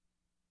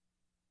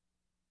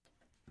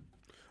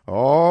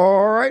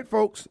All right,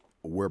 folks,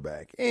 we're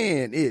back.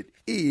 And it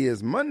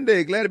is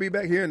Monday. Glad to be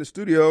back here in the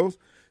studios.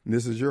 And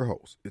this is your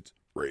host. It's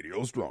Radio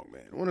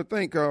Strongman. I want to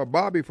thank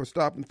Bobby for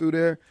stopping through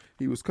there.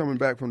 He was coming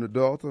back from the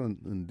Delta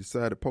and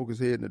decided to poke his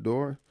head in the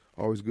door.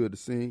 Always good to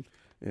see him.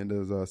 And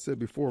as I said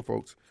before,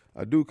 folks,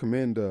 I do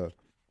commend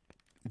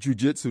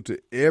jiu-jitsu to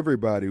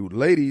everybody.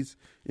 Ladies,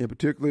 in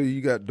particular,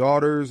 you got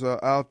daughters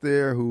out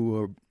there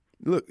who,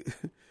 look,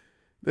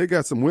 they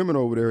got some women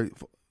over there.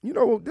 You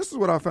know, this is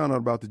what I found out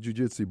about the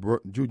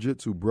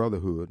jiu-jitsu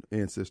brotherhood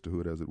and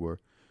sisterhood, as it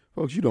were.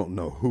 Folks, you don't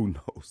know who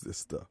knows this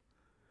stuff.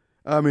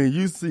 I mean,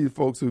 you see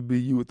folks who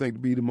you would think to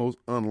be the most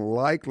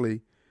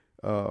unlikely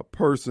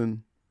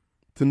person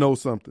to know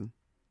something.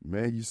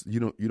 Man, you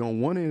don't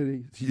want any of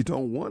these. You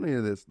don't want any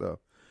of this stuff.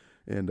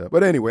 And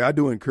but anyway, I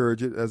do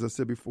encourage it. As I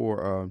said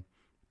before,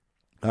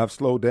 I've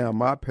slowed down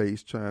my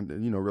pace, rather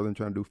than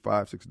trying to do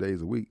 5-6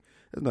 days a week.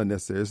 It's not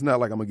necessary. It's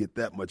not like I'm gonna get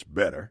that much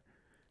better.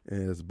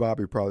 And as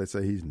Bobby probably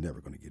say, he's never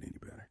going to get any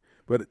better.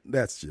 But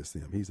that's just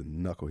him. He's a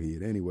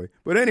knucklehead anyway.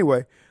 But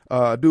anyway,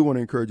 I do want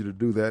to encourage you to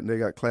do that. And they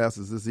got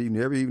classes this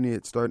evening. Every evening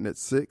it's starting at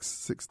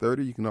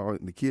 6:30. You can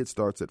the kid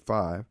starts at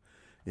 5.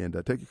 And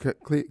take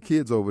your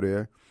kids over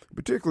there.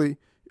 Particularly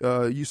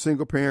you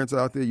single parents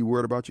out there, you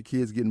worried about your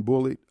kids getting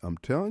bullied. I'm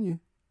telling you,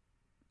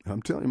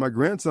 my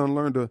grandson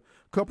learned a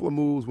couple of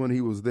moves when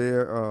he was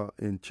there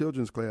in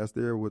children's class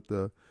there with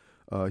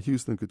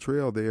Houston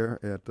Cottrell there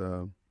at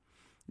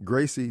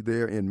Gracie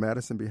there in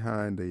Madison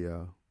behind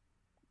the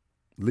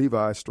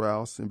Levi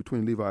Strauss, in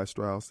between Levi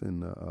Strauss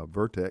and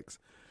Vertex.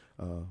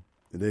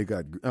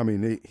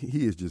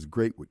 He is just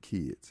great with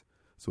kids.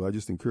 So I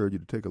just encourage you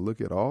to take a look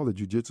at all the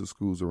jiu-jitsu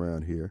schools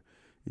around here.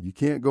 You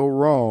can't go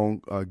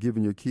wrong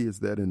giving your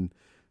kids that, and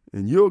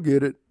you'll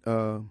get it.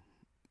 You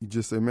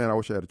just say, man, I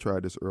wish I had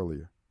tried this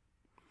earlier.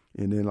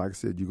 And then, like I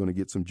said, you're going to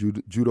get some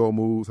judo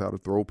moves, how to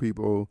throw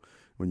people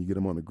when you get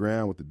them on the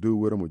ground, what to do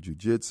with them with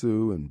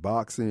jiu-jitsu and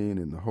boxing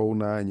and the whole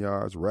 9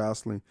 yards,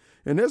 wrestling.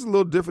 And there's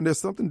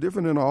something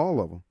different in all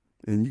of them.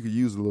 And you could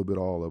use a little bit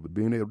of all of it.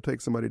 Being able to take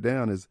somebody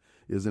down is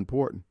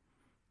important.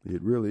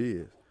 It really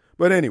is.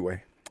 But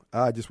anyway,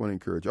 I just want to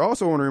encourage you. I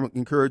also want to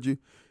encourage you,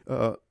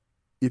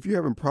 if you're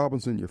having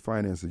problems in your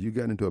finances, you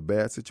got into a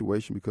bad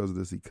situation because of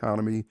this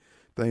economy,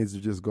 things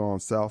have just gone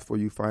south for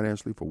you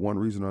financially for one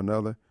reason or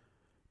another.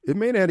 It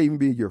may not even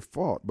be your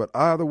fault, but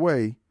either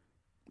way,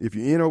 if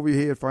you're in over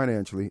your head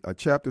financially, a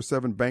Chapter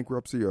 7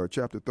 bankruptcy or a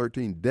Chapter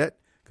 13 debt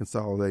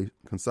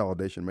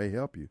consolidation may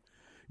help you.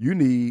 You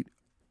need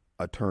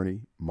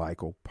attorney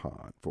Michael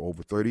Pond. For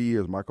over 30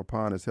 years, Michael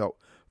Pond has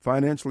helped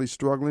financially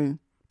struggling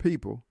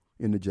people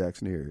in the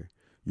Jackson area.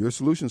 Your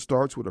solution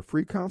starts with a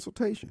free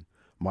consultation.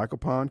 Michael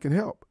Pond can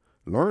help.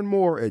 Learn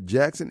more at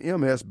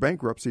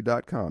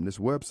jacksonmsbankruptcy.com. This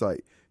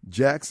website,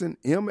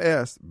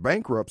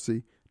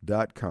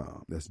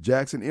 jacksonmsbankruptcy.com. That's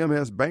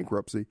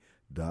jacksonmsbankruptcy.com.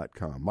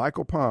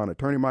 Michael Pond,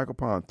 attorney Michael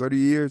Pond, 30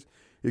 years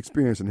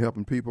experience in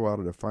helping people out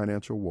of their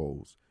financial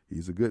woes.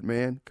 He's a good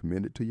man,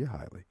 commended to you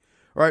highly.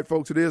 All right,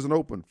 folks, it is an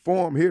open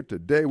forum here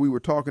today. We were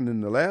talking in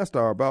the last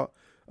hour about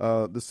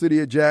the city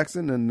of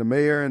Jackson and the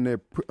mayor and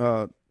their,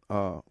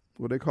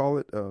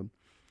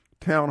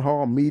 town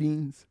hall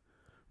meetings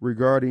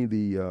regarding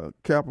the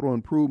Capital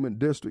Improvement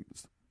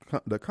District,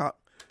 the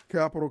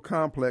Capital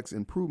Complex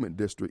Improvement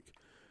District.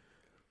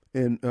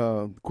 And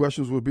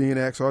questions were being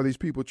asked, are these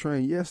people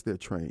trained? Yes, they're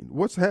trained.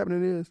 What's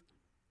happening is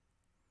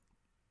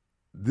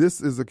this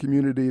is a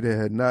community that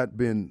had not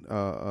been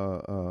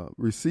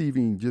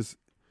receiving just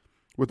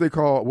what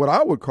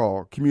I would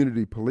call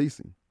community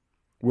policing,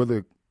 where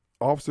the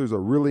officers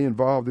are really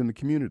involved in the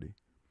community.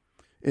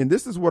 And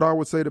this is what I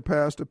would say to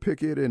Pastor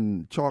Pickett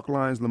and Chalk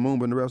Lines,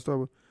 Lumumba, and the rest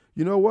of it.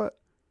 You know what?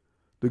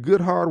 The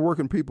good,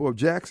 hard-working people of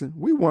Jackson,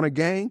 we want a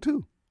gang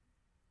too.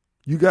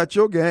 You got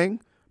your gang.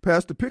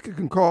 Pastor Pickett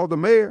can call the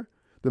mayor.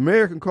 The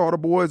mayor can call the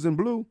boys in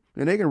blue,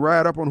 and they can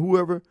ride up on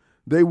whoever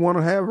they want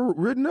to have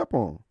ridden up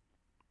on.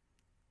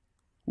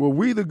 Well,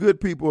 we, the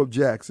good people of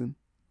Jackson,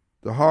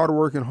 the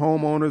hardworking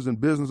homeowners and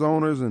business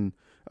owners and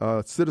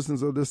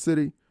citizens of this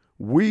city,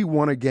 we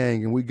want a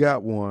gang, and we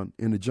got one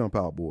in the Jump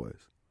Out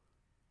Boys.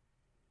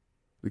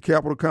 The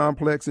Capitol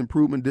Complex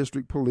Improvement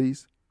District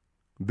Police,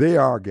 they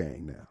are a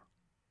gang now.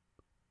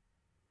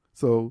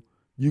 So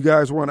you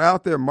guys weren't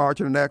out there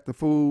marching and acting a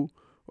fool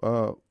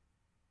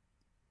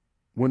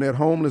when that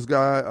homeless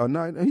guy,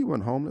 he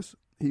wasn't homeless.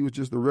 He was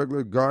just a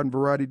regular garden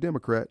variety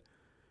Democrat,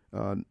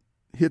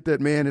 hit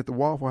that man at the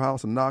Waffle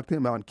House and knocked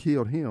him out and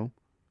killed him.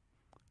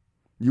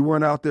 You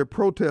weren't out there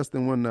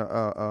protesting when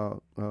the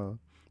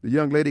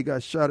young lady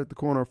got shot at the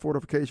corner of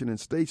Fortification and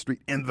State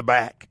Street in the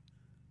back.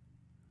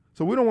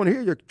 So we don't want to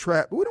hear your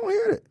trap. We don't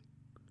hear it.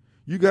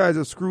 You guys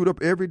have screwed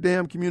up every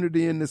damn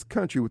community in this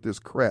country with this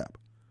crap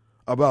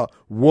about,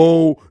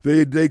 whoa,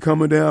 they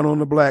coming down on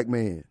the black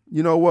man.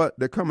 You know what?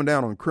 They're coming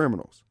down on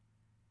criminals.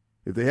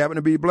 If they happen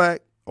to be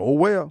black, oh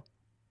well.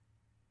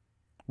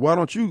 Why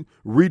don't you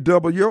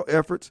redouble your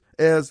efforts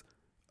as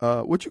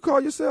what you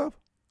call yourself?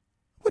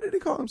 What did he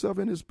call himself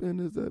in his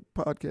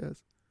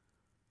podcast?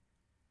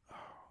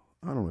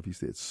 I don't know if he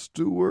said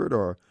steward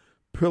or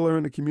pillar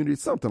in the community,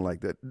 something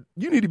like that.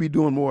 You need to be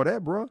doing more of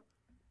that, bro.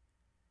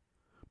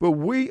 But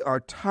we are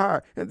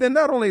tired. And then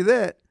not only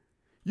that,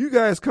 you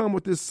guys come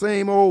with this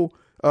same old,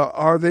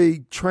 are they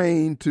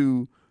trained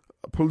to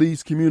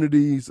police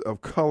communities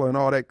of color and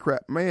all that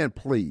crap? Man,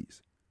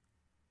 please.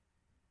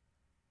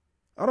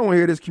 I don't want to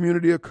hear this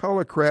community of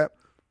color crap.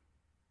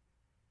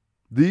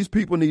 These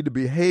people need to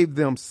behave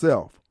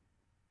themselves.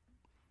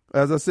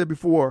 As I said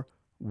before,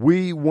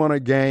 we want a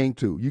gang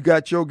too. You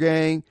got your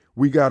gang,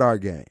 we got our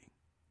gang.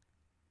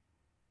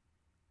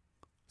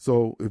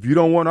 So if you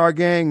don't want our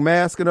gang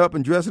masking up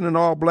and dressing in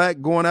all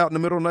black, going out in the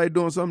middle of the night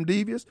doing something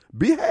devious,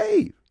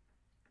 behave.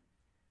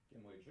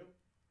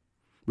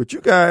 But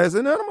you guys,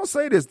 and I'm going to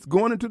say this,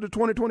 going into the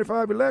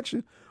 2025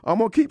 election, I'm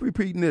going to keep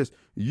repeating this.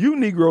 You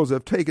Negroes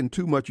have taken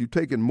too much. You've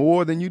taken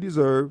more than you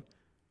deserve,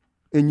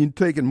 and you've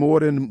taken more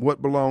than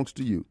what belongs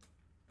to you.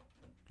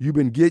 You've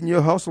been getting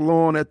your hustle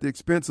on at the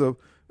expense of,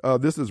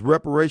 this is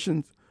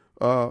reparations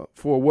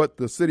for what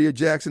the city of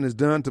Jackson has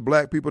done to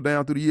black people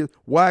down through the years.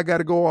 Why I got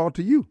to go all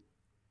to you?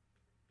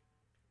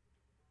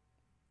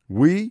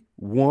 We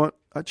want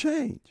a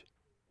change.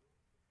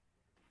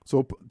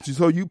 So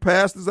you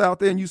pastors out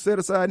there and you set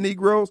aside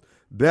Negroes,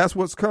 that's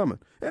what's coming.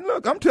 And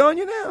look, I'm telling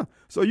you now,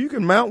 so you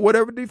can mount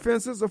whatever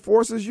defenses or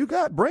forces you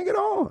got. Bring it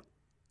on.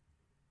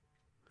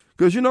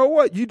 Because you know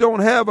what? You don't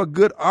have a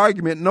good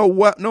argument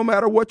no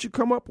matter what you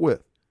come up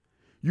with.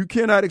 You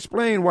cannot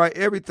explain why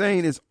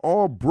everything is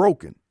all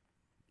broken,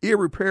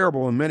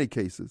 irreparable in many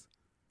cases.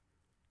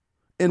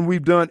 And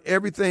we've done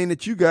everything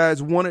that you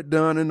guys wanted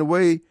done in the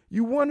way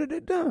you wanted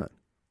it done.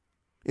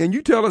 And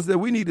you tell us that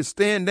we need to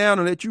stand down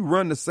and let you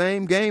run the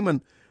same game and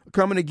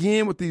coming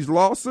again with these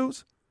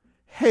lawsuits?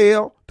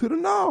 Hell to the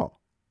no.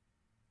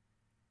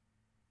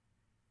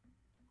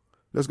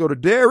 Let's go to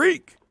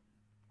Derek.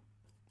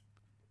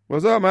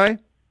 What's up, man?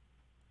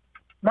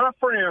 My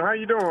friend, how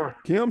you doing?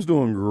 Kim's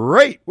doing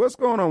great. What's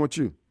going on with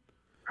you?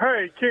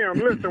 Hey, Kim,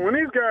 listen, when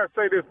these guys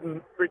say this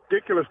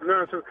ridiculous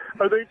nonsense,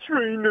 are they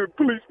trained to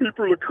police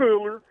people of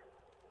color?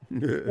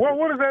 Well,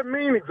 what does that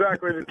mean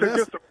exactly?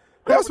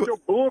 That's what your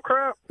bull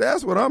crap?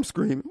 That's what I'm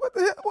screaming. What the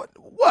hell?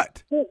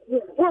 What?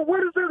 What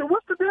is it?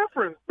 What's the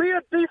difference? Be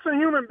a decent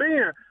human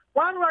being.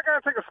 Why do I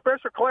got to take a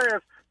special class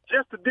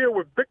just to deal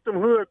with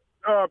victimhood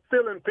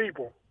feeling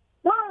people?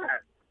 Why?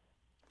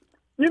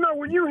 You know,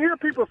 when you hear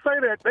people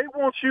say that, they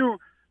want you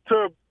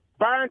to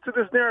buy into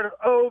this narrative.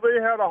 Oh, they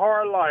had a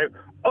hard life.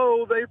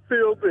 Oh, they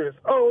feel this.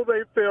 Oh,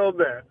 they feel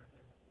that.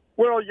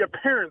 Well, your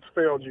parents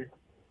failed you,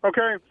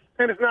 okay?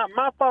 And it's not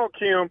my fault,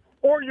 Kim,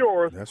 or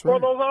yours, That's right. or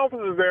those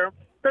officers there,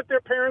 that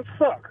their parents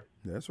suck.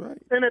 That's right.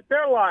 And that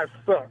their lives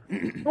suck.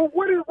 Well,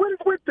 what is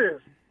with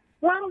this?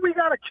 Why do we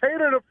got to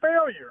cater to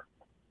failure?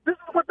 This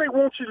is what they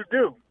want you to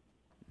do.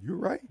 You're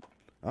right.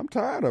 I'm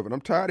tired of it.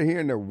 I'm tired of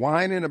hearing them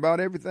whining about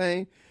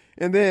everything.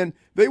 And then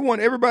they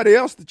want everybody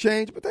else to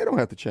change, but they don't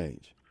have to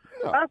change.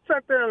 No. I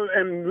sat there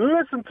and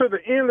listened to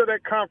the end of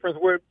that conference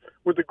with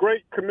the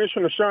great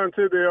Commissioner Sean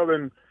Tidell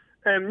and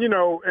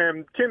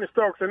Kenny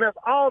Stokes, and that's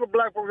all the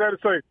black folks had to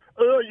say,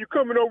 you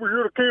coming over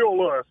here to kill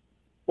us.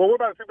 Well, what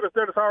about the people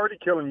that's already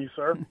killing you,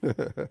 sir?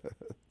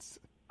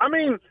 I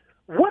mean,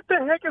 what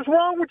the heck is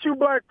wrong with you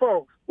black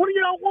folks? What do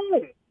y'all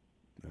want?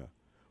 Yeah.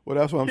 Well,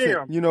 that's what I'm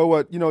saying. You know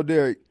what? You know,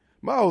 Derek,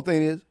 my whole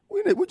thing is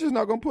we're just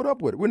not going to put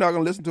up with it. We're not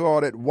going to listen to all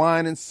that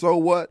whining, so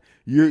what?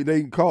 They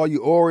can call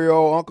you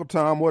Oreo, Uncle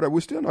Tom, whatever.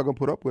 We're still not going to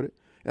put up with it.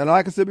 And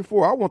like I said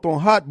before, I want them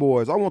hot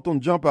boys. I want them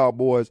jump out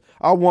boys.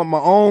 I want my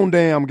own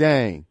damn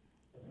gang.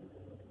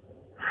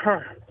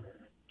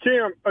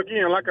 Kim,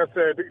 again, like I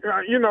said,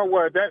 you know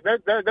what?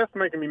 That's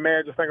making me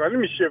mad just thinking about it.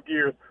 Let me shift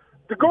gears.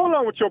 To go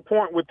along with your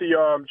point with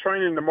the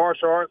training in the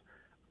martial arts,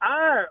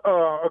 I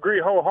agree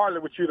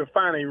wholeheartedly with you to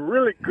find a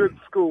really good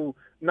school,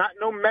 not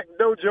no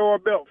McDojo or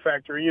Belt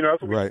Factory. You know,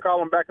 that's what we used to call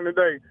them back in the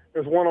day.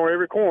 There's one on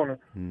every corner.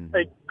 Mm-hmm.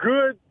 A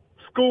good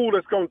school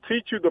that's going to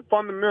teach you the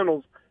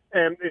fundamentals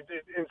and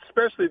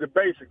especially the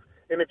basics.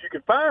 And if you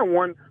can find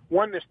one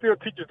that still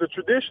teaches the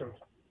traditions,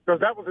 because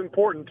that was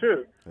important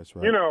too. That's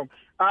right. You know,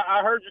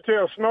 I heard you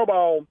tell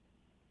Snowball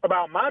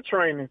about my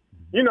training,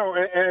 you know,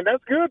 and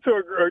that's good to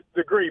a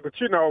degree, but,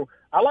 you know,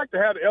 I like to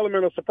have the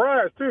element of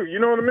surprise too. You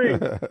know what I mean?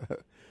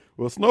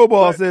 Well,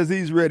 Snowball says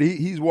he's ready.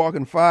 He's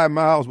walking 5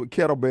 miles with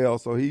kettlebell,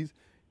 so he's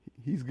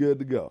good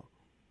to go.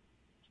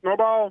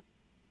 Snowball,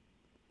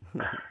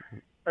 that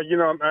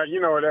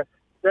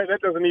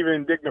doesn't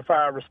even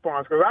dignify a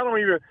response, because I don't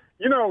even,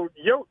 you know,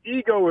 your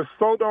ego is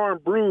so darn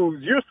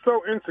bruised. You're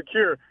so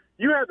insecure.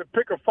 You had to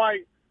pick a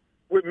fight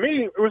with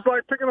me. It was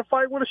like picking a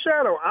fight with a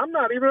shadow. I'm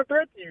not even a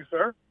threat to you,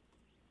 sir.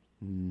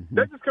 Mm-hmm.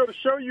 That just goes to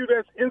show you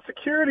that's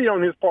insecurity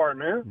on his part,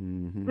 man.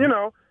 Mm-hmm. You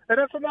know, and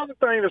that's another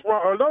thing that's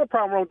wrong. Another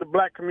problem wrong with the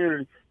black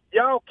community.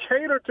 Y'all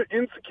cater to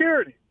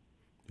insecurity.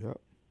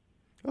 Yep.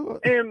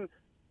 And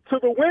to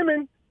the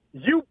women,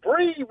 you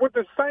breed with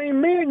the same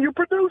men you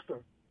produce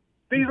them.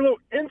 These little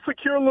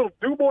insecure little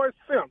Du-Bois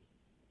simps.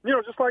 You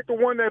know, just like the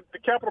one that the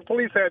Capitol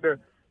Police had to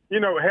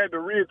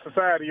rid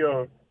society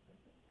of.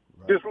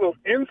 Right. This little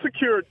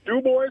insecure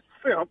Du Bois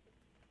simp,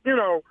 you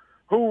know,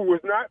 who was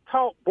not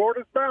taught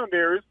borders,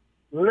 boundaries,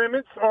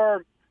 limits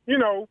or,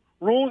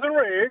 rules and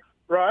regs,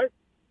 right?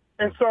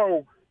 And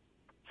so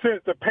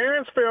since the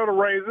parents failed to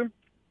raise them,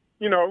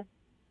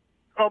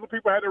 other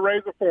people had to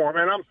raise it for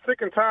them. And I'm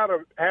sick and tired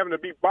of having to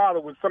be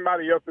bothered with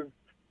somebody else's,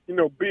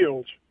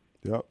 bilge.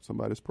 Yep,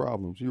 somebody's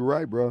problems. You're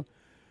right, bro.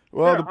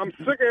 Well, yeah, I'm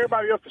sick of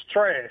everybody else's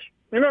trash,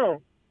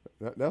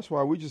 That's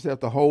why we just have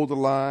to hold the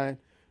line.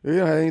 You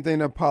don't have anything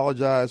to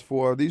apologize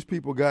for. These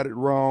people got it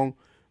wrong.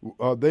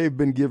 They've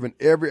been given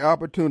every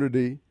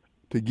opportunity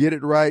to get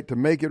it right, to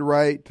make it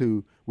right.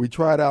 We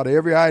tried out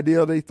every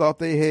idea they thought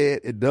they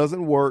had. It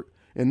doesn't work.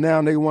 And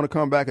now they want to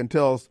come back and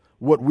tell us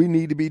what we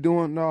need to be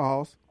doing. No,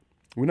 Hoss,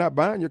 we're not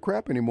buying your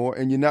crap anymore,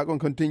 and you're not going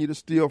to continue to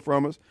steal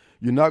from us.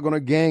 You're not going to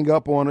gang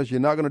up on us. You're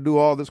not going to do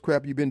all this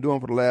crap you've been doing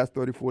for the last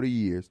 30, 40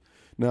 years.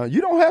 Now,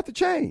 you don't have to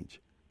change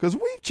because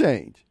we've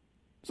changed.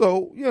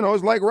 So,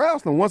 it's like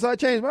wrestling. Once I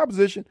change my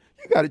position,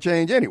 you got to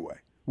change anyway,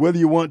 whether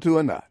you want to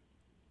or not.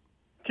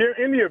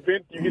 In the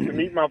event you get to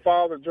meet my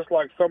father, just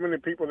like so many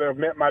people that have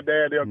met my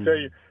dad, they'll tell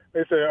you,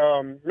 they say,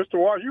 Mr.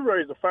 Walsh, you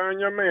raised a fine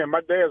young man. My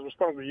dad's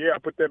response was, yeah, I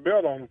put that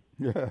belt on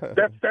him.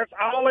 That's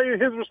all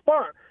his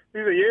response. He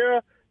said,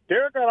 yeah,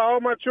 Derek got all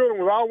my children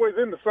was always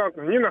into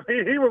something. He was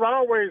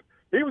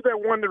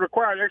that one that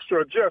required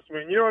extra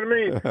adjustment. You know what I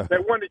mean?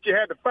 That one that you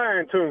had to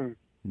fine tune.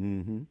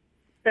 Mm-hmm.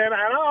 And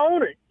I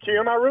own it,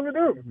 Kim. I really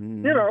do.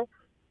 Mm-hmm.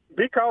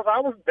 Because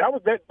I was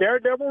that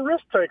daredevil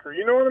risk taker.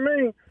 You know what I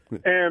mean?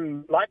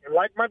 And like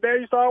my dad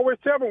used to always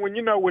tell me,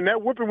 when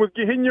that whipping was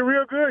hitting you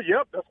real good,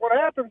 yep, that's what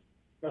happened.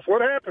 That's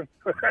what happened.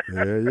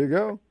 There you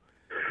go.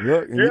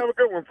 Look, you have a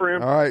good one,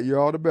 friend. All right, you're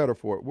all the better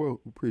for it. Well,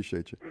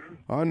 appreciate you.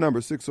 Our number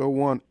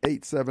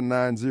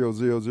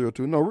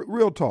 601-879-0002. No,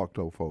 real talk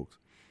though, folks.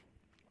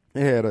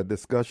 They had a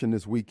discussion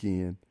this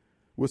weekend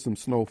with some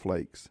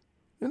snowflakes.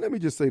 And let me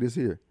just say this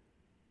here.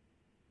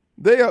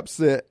 They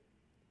upset,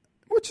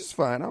 which is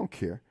fine. I don't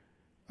care.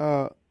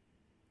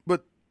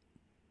 But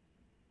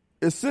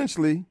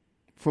essentially,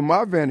 from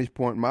my vantage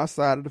point, my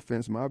side of the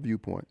fence, my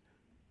viewpoint,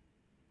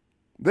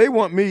 they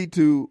want me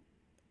to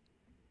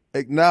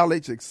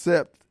acknowledge,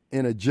 accept,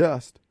 and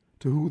adjust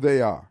to who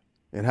they are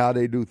and how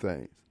they do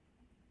things.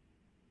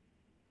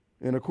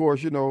 And, of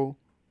course,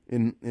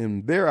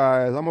 in their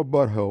eyes, I'm a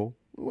butthole.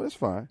 Well, that's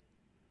fine.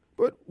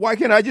 But why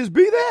can't I just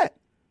be that?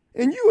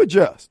 And you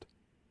adjust.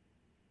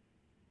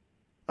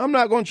 I'm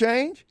not going to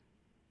change.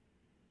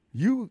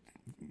 You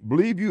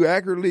believe you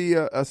accurately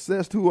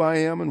assessed who I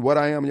am and what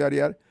I am, yada,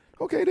 yada.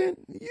 Okay, then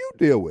you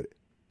deal with it.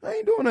 I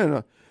ain't doing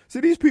that. See,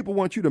 these people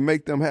want you to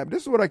make them happy.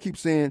 This is what I keep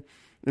saying,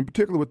 in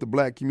particular with the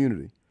black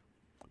community.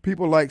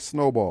 People like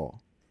Snowball.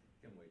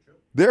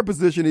 Their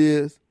position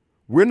is,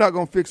 we're not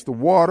going to fix the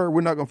water. We're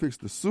not going to fix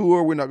the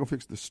sewer. We're not going to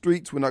fix the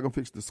streets. We're not going to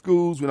fix the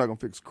schools. We're not going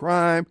to fix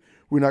crime.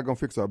 We're not going to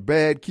fix our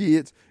bad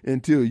kids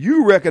until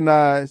you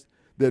recognize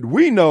that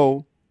we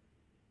know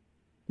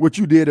what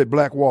you did at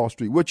Black Wall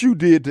Street, what you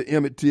did to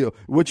Emmett Till,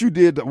 what you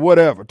did to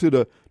whatever, to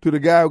the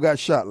guy who got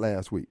shot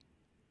last week.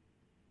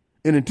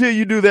 And until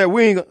you do that,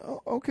 we ain't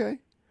okay.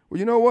 Well,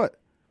 you know what?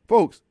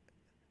 Folks,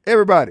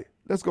 everybody,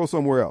 let's go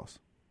somewhere else.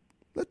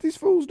 Let these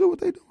fools do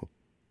what they do.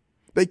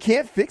 They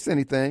can't fix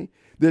anything.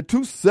 They're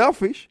too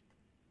selfish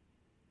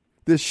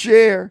to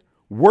share,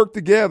 work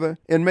together,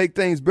 and make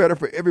things better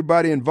for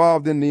everybody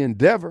involved in the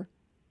endeavor.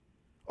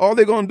 All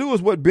they're going to do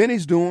is what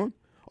Benny's doing.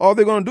 All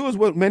they're going to do is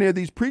what many of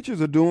these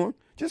preachers are doing,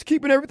 just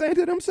keeping everything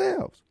to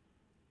themselves.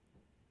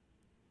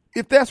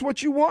 If that's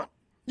what you want,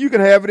 you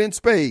can have it in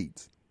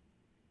spades.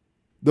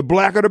 The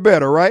blacker the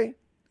better, right?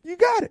 You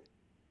got it.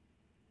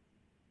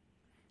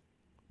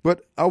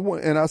 But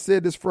I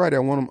said this Friday,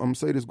 I'm going to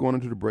say this going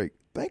into the break.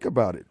 Think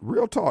about it.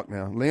 Real talk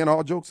now, laying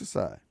all jokes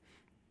aside.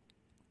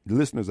 The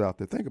listeners out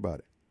there, think about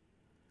it.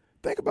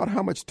 Think about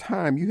how much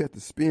time you have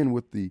to spend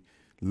with the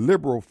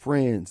liberal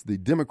friends, the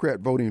Democrat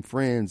voting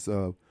friends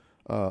in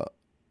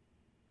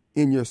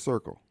your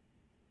circle.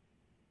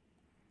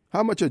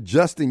 How much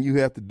adjusting you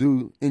have to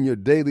do in your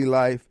daily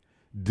life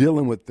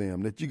dealing with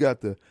them, that you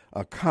got to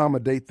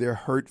accommodate their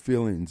hurt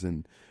feelings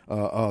and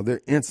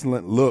their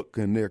insolent look,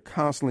 and they're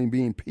constantly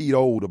being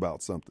PO'd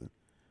about something.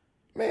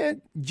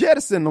 Man,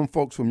 jettison them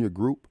folks from your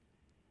group.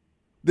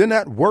 They're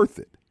not worth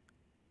it.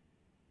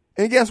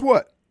 And guess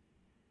what?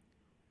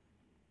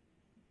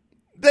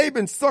 They've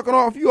been sucking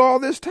off you all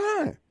this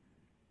time.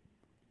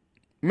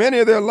 Many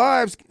of their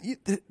lives,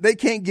 they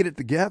can't get it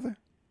together.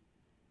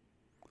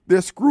 They're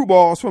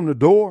screwballs from the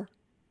door.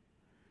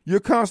 You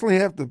constantly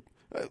have to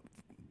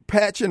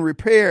patch and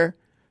repair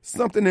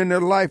something in their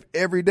life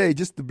every day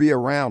just to be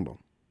around them.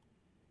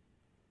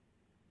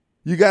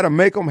 You got to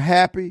make them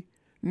happy.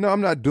 No, I'm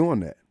not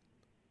doing that.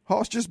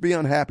 Hoss, just be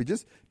unhappy.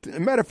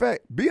 Matter of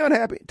fact, be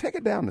unhappy. Take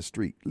it down the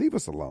street. Leave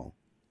us alone.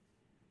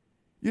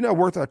 You're not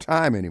worth our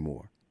time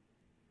anymore.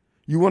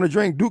 You want to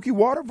drink Dookie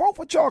water? Vote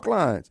for chalk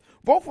lines.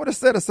 Vote for the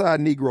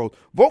set-aside Negroes.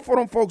 Vote for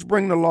them folks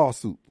bringing the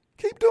lawsuit.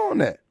 Keep doing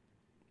that.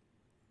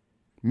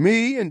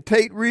 Me and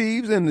Tate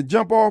Reeves and the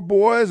Jump Off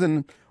Boys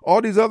and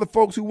all these other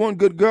folks who want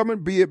good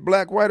government, be it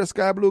black, white, or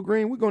sky blue,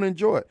 green, we're going to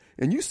enjoy it.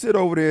 And you sit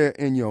over there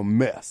in your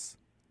mess.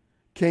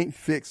 Can't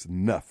fix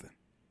nothing.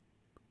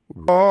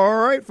 All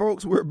right,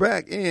 folks, we're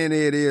back, and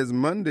it is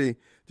Monday.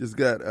 Just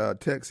got a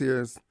text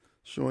here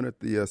showing that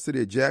the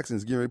city of Jackson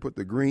is getting ready to put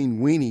the green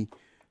weenie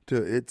to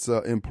its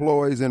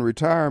employees in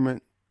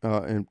retirement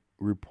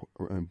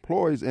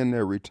employees and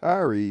their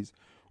retirees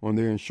on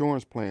their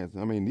insurance plans.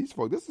 I mean, these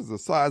folks, this is a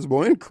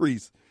sizable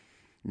increase.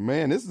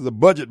 Man, this is a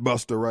budget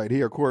buster right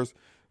here. Of course,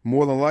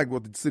 more than likely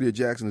what the city of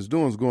Jackson is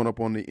doing is going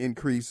up on the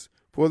increase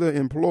for the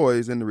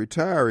employees and the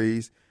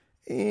retirees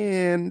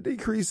and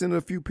decreasing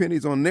a few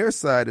pennies on their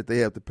side that they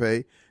have to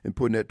pay and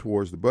putting that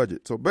towards the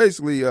budget. So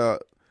basically, you're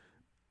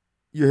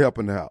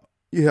helping out.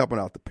 You're helping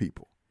out the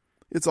people.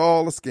 It's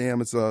all a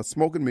scam. It's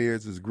smoke and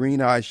mirrors. It's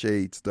green eye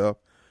shade stuff.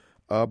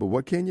 But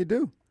what can you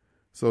do?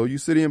 So you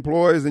city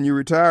employees and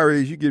your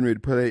retirees, you're getting ready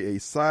to pay a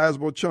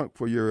sizable chunk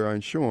for your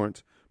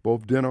insurance,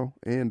 both dental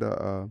and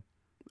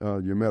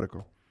your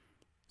medical.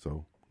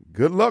 So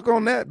good luck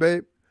on that,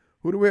 babe.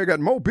 Who do we have? Got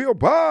Mobile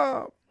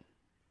Bob.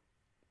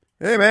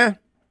 Hey, man.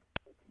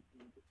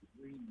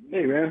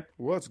 Hey, man.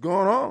 What's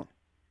going on?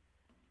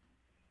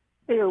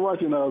 Hey, I was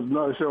watching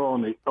another show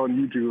on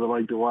YouTube I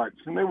like to watch,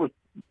 and they were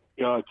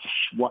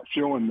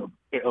showing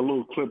a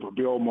little clip of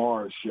Bill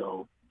Maher's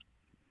show.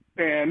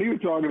 And he was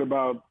talking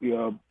about,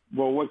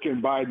 what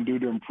can Biden do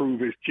to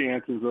improve his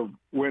chances of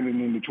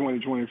winning in the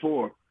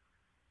 2024?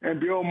 And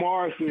Bill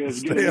Maher says,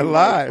 stay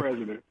alive. Vice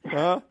president.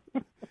 Huh?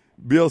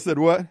 Bill said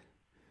what?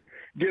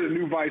 Get a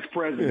new vice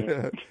president.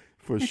 Yeah,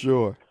 for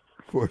sure.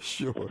 For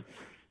sure.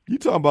 You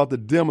talking about the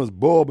dimmest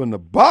bulb in the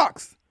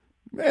box.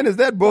 Man, is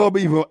that bulb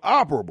even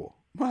operable?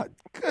 My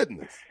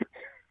goodness.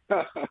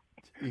 And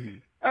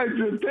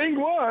the thing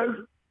was,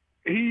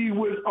 he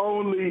was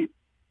only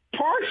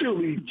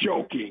partially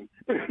joking.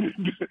 And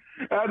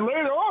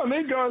later on,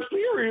 they got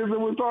serious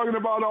and were talking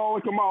about all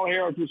of Kamala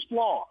Harris's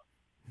flaws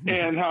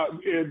and how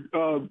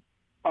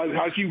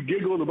she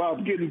giggled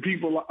about getting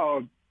people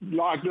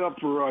locked up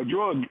for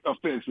drug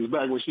offenses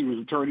back when she was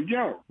Attorney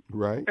General.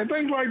 Right. And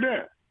things like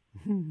that.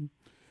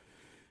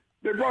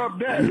 They brought up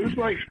that. It's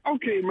like,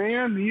 okay,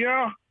 man,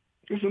 yeah.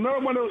 It's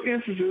another one of those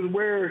instances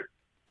where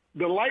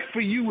the light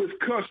for you is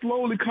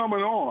slowly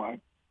coming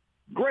on.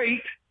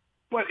 Great.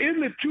 But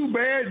isn't it too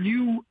bad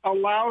you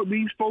allow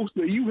these folks,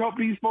 that you help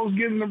these folks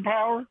get into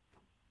power,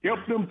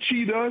 help them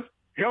cheat us,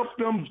 help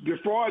them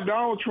defraud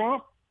Donald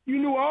Trump? You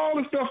knew all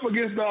the stuff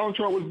against Donald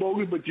Trump was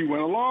bogus, but you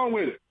went along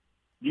with it.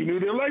 You knew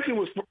the election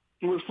was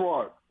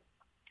fraud,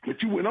 but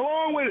you went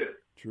along with it.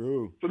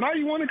 True. So now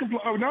you want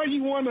to now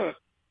you want to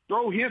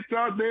throw hints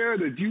out there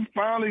that you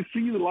finally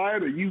see the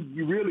light, or you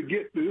really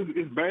get this.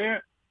 It's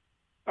bad.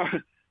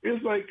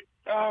 It's like,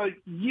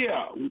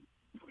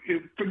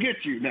 forget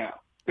you now.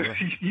 Yeah.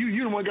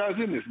 You're the one guys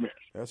in this mess.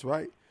 That's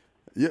right.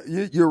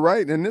 You're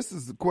right. And this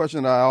is the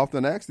question I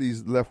often ask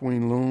these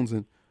left-wing loons.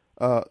 And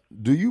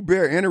do you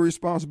bear any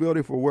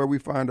responsibility for where we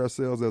find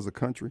ourselves as a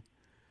country?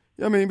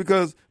 I mean,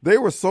 because they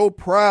were so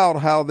proud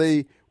how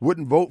they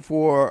wouldn't vote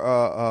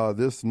for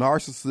this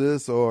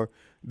narcissist or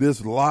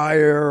this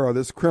liar or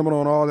this criminal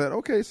and all that.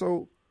 Okay,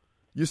 so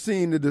you're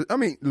seeing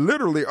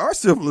literally our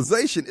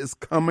civilization is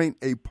coming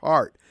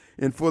apart.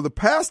 And for the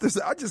pastors,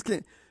 I just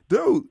can't,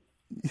 dude,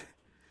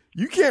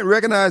 you can't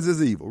recognize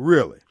this evil,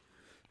 really.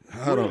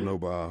 I don't know,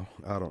 Bob.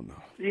 I don't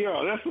know.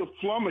 Yeah, that's the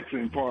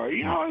flummoxing part.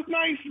 It's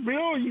nice,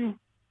 Bill.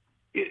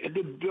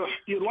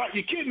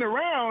 You're kidding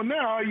around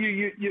now.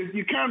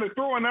 You're kind of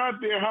throwing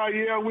out there how I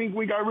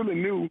really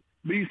knew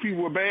these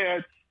people were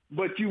bad,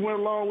 but you went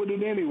along with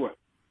it anyway.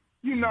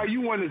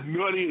 You weren't as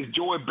nutty as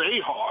Joy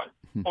Behar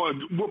or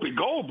Whoopi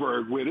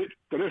Goldberg with it,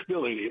 because they're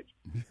still idiots.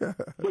 But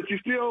like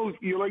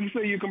you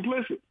say, you're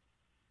complicit.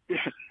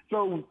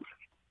 So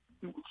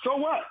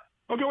what?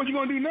 Okay, what you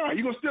gonna do now?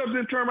 You gonna still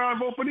then turn around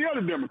and vote for the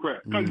other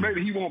Democrat because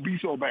maybe he won't be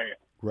so bad.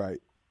 Right.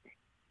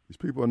 These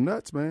people are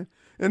nuts, man.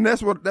 And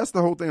that's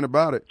the whole thing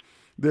about it.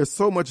 There's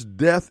so much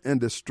death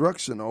and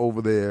destruction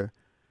over there.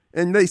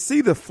 And they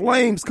see the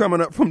flames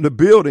coming up from the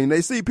building.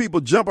 They see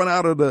people jumping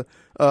out of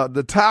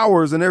the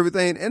towers and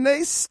everything, and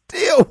they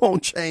still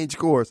won't change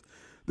course.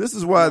 This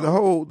is why the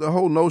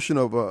whole notion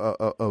of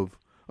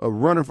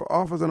running for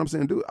office, and I'm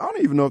saying, dude, I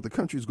don't even know if the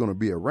country's going to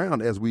be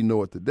around as we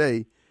know it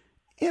today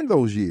in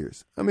those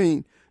years. I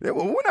mean,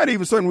 we're not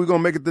even certain we're going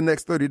to make it the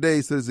next 30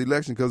 days to this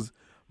election, because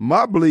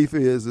my belief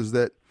is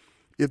that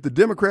if the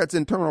Democrats'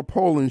 internal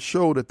polling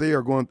show that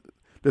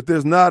that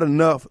there's not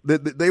enough,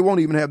 that they won't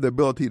even have the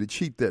ability to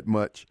cheat that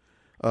much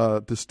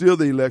to steal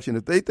the election.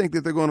 If they think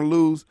that they're going to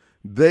lose,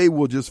 they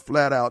will just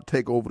flat out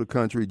take over the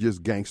country,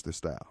 just gangster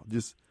style.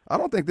 I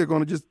don't think they're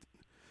going to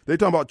they're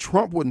talking about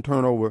Trump wouldn't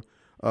turn over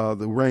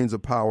the reins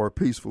of power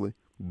peacefully.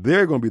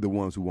 They're going to be the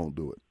ones who won't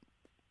do it.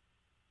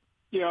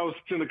 Yeah, I was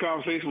in a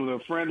conversation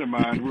with a friend of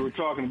mine. We were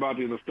talking about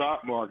the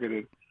stock market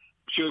and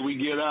should we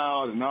get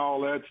out and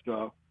all that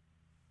stuff.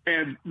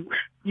 And,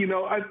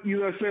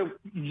 I said,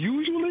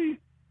 usually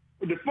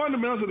the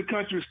fundamentals of the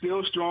country are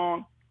still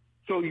strong.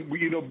 So,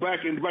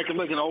 back in like in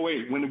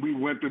 2008, when we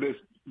went through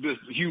this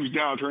huge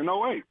downturn in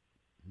 2008,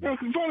 the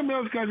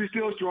fundamentals of the country are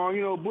still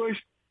strong. Bush,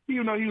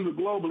 even though he was a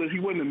globalist, he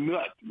wasn't a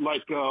nut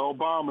like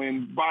Obama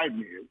and Biden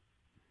is.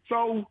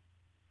 So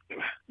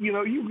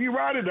you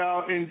ride it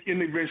out and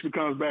it eventually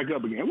comes back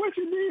up again. What's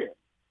it did?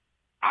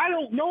 I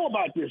don't know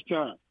about this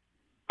time.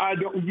 I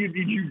don't. They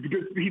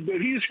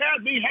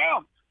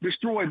have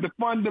destroyed the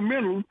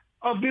fundamentals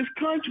of this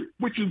country,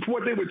 which is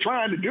what they were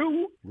trying to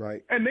do.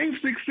 Right. And they've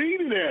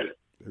succeeded at it.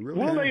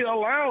 Will they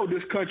allow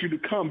this country to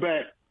come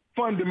back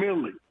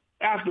fundamentally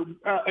after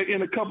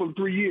in a couple of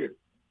 3 years?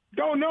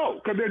 Don't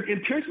know, because they're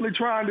intentionally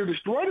trying to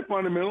destroy the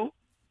fundamentals.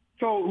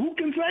 So who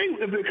can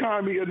say if the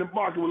economy and the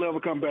market will ever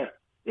come back?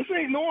 This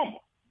ain't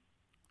normal.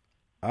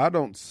 I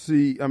don't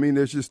see. I mean,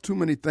 there's just too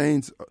many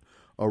things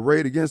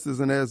arrayed against us.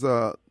 And as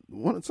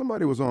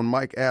somebody was on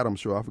Mike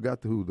Adams' show, I forgot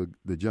who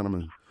the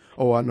gentleman.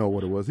 Oh, I know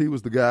what it was. He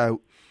was the guy.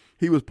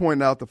 He was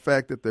pointing out the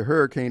fact that the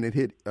hurricane had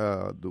hit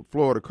the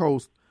Florida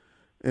coast,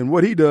 and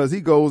what he does, he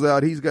goes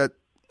out.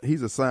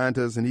 He's a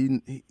scientist,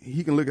 and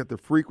he can look at the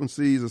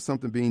frequencies of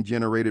something being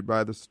generated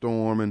by the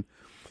storm, and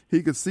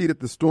he could see that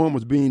the storm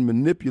was being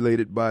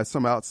manipulated by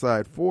some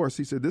outside force.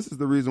 He said this is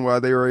the reason why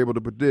they were able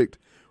to predict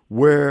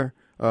where,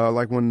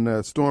 like when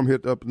the storm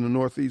hit up in the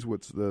Northeast,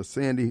 what's the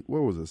Sandy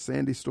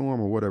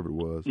storm or whatever it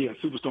was? Yeah,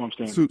 Superstorm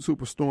Sandy.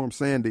 Superstorm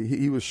Sandy.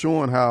 He was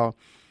showing how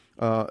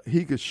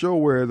he could show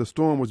where the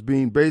storm was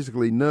being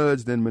basically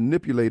nudged and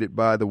manipulated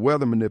by the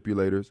weather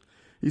manipulators.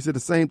 He said the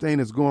same thing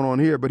is going on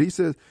here, but he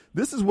says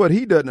this is what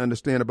he doesn't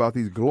understand about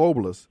these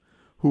globalists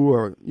who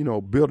are,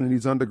 building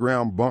these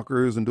underground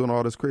bunkers and doing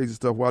all this crazy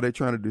stuff while they're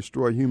trying to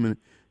destroy human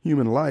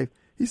life.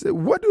 He said,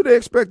 what do they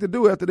expect to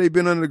do after they've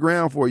been under the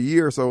ground for a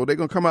year or so? They're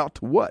going to come out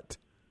to what?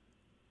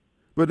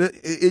 But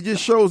it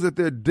just shows that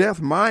their death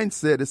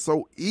mindset is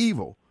so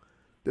evil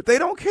that they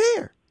don't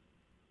care.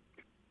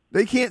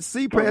 They can't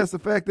see past the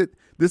fact that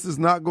this is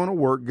not going to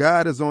work.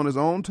 God is on his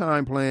own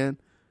time plan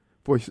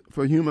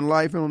for human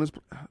life, and on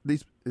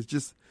it's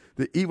just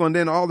the evil. And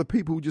then all the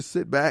people who just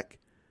sit back,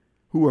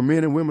 who are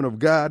men and women of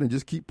God, and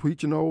just keep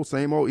preaching the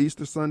same old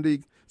Easter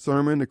Sunday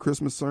sermon, the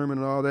Christmas sermon,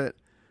 and all that,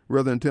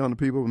 rather than telling the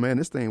people, man,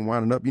 this thing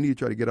winding up. You need to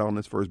try to get on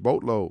this first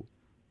boatload.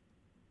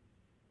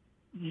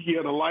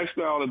 Yeah, the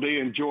lifestyle that they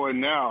enjoy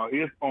now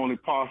is only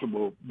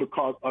possible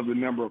because of the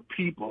number of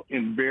people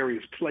in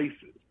various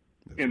places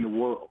in the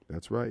world.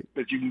 That's right.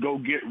 That you can go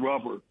get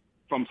rubber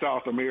from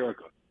South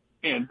America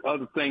and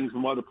other things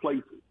from other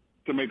places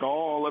to make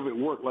all of it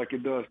work like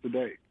it does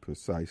today.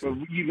 Precisely. So,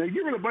 you're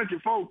giving a bunch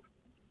of folks,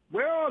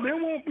 well, there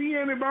won't be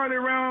anybody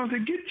around to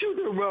get you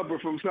the rubber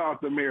from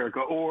South America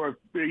or,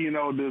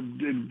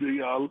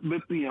 the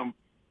lithium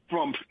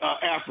from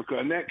Africa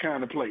and that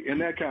kind of place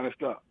and that kind of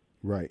stuff.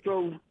 Right.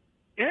 So,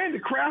 and the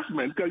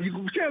craftsmen, because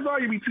chances are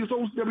you'll be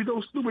so stupid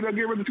they'll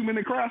get rid of too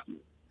many craftsmen.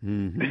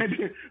 Mm-hmm.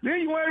 And then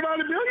you want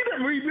everybody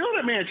to rebuild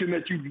that mansion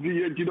that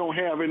you don't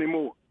have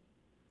anymore.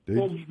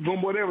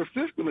 From whatever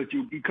system that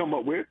you come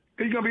up with,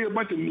 because you're going to be a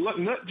bunch of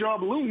nut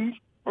job loons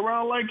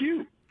around like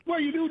you. Well,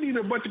 you do need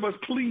a bunch of us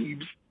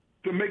plebes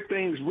to make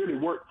things really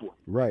work for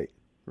you.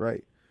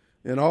 Right.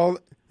 And all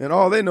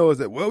they know is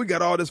that, well, we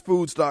got all this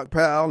food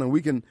stockpile and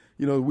we can,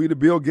 we the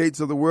Bill Gates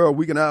of the world,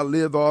 we can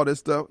outlive all this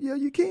stuff. Yeah,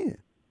 you can.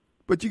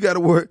 But you got to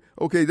work.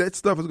 Okay, that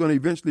stuff is going to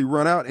eventually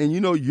run out, and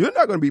you're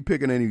not going to be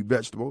picking any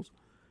vegetables,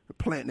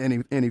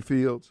 planting any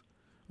fields.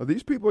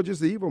 These people are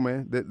just evil,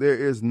 man. That there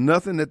is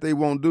nothing that they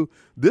won't do.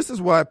 This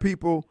is why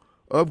people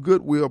of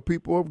goodwill,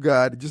 people of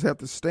God, just have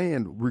to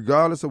stand,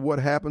 regardless of what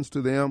happens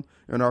to them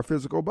in our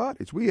physical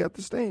bodies. We have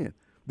to stand.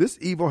 This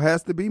evil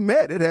has to be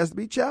met. It has to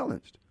be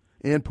challenged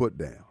and put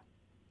down.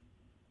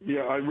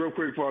 Yeah, real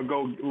quick before I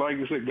go, like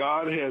I said,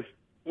 God has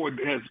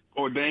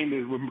ordained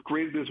this,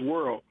 created this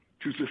world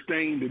to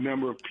sustain the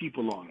number of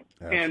people on it.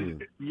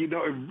 Absolutely.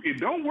 And, it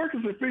don't work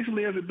as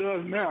efficiently as it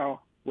does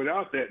now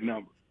without that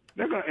number.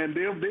 They're gonna, and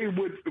they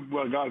would,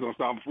 well, God's going to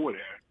stop before that.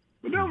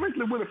 But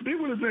they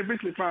would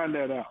eventually find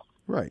that out.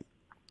 Right.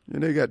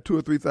 And they got 2,000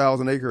 or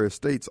 3,000 acre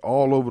estates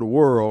all over the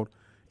world,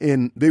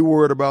 and they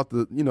worried about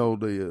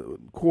the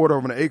quarter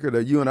of an acre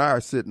that you and I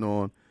are sitting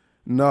on.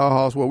 No,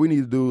 Hoss, what we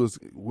need to do is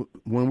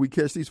when we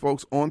catch these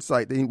folks on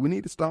site, we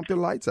need to stomp their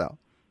lights out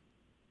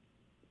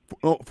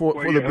for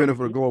the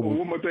benefit of global.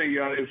 One more thing,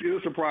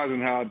 it's surprising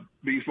how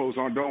these folks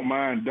don't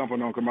mind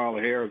dumping on Kamala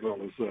Harris all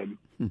of a sudden.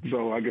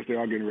 So I guess they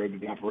are getting ready to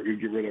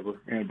get rid of her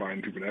and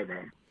Biden too, for that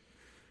matter.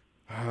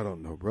 I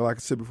don't know, bro. Like I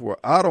said before,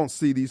 I don't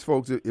see these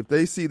folks, if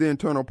they see the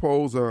internal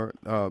polls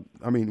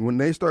when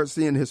they start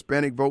seeing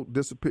Hispanic vote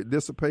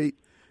dissipate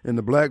and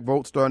the black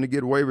vote starting to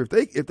get wavered,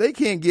 if they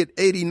can't get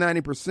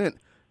 80-90%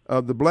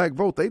 of the black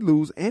vote, they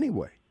lose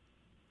anyway.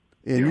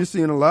 And You're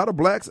seeing a lot of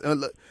blacks.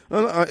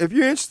 If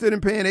you're interested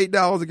in paying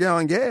 $8 a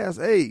gallon gas,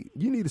 hey,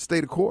 you need to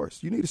stay the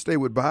course. You need to stay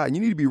with Biden.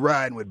 You need to be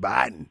riding with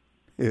Biden.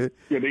 Yeah,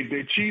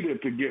 they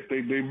cheated to get,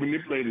 they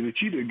manipulated, they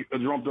cheated,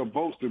 drummed up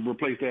votes to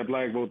replace that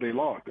black vote they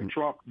lost. And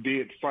Trump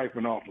did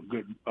siphon off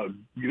they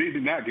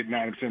did not get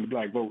 90% of the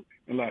black vote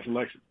in the last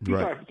election. He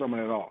siphoned some of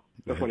that off.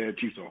 That's why they had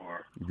cheat so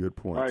hard. Good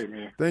point. All right,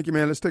 man. Thank you,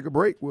 man. Let's take a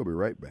break. We'll be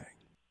right back.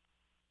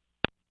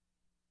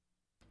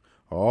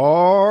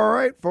 All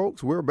right,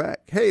 folks, we're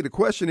back. Hey, the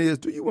question is,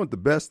 do you want the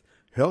best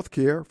health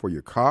care for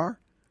your car?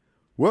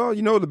 Well,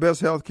 the best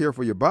health care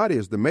for your body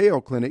is the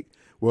Mayo Clinic,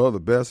 Well, the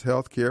best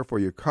health care for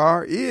your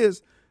car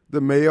is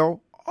the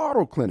Mayo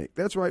Auto Clinic.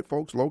 That's right,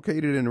 folks,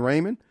 located in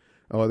Raymond.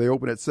 They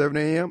open at 7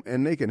 a.m.,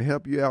 and they can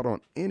help you out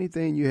on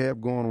anything you have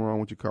going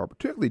wrong with your car,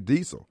 particularly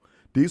diesel.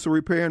 Diesel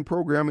repair and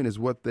programming is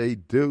what they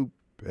do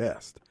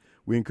best.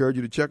 We encourage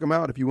you to check them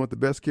out if you want the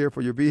best care for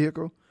your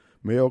vehicle.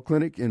 Mayo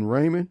Clinic in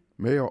Raymond,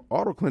 Mayo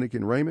Auto Clinic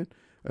in Raymond,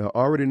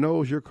 already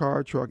knows your car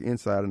or truck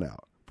inside and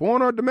out.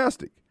 Foreign or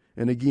domestic.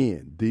 And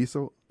again,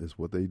 diesel is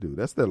what they do.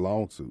 That's their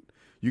long suit.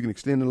 You can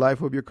extend the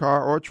life of your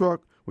car or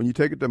truck when you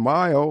take it to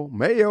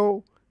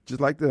Mayo,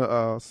 just like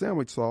the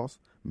sandwich sauce,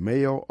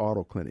 Mayo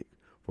Auto Clinic.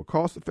 For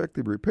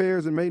cost-effective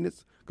repairs and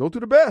maintenance, go to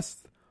the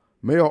best.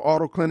 Mayo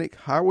Auto Clinic,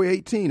 Highway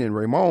 18 in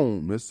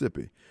Raymond,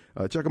 Mississippi.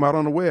 Check them out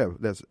on the web.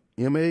 That's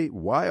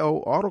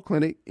MAYO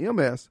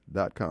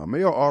AutoClinicMS.com.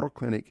 Mayo Auto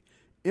Clinic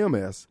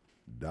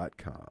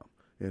MS.com.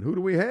 And who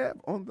do we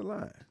have on the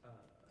line?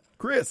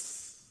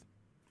 Chris.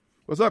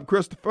 What's up,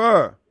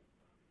 Christopher?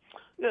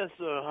 Yes,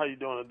 sir. How you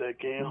doing today,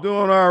 Cam?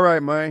 Doing all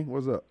right, man.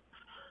 What's up?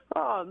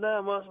 Oh,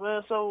 not much,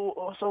 man.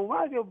 So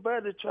why your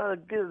brother trying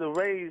to get a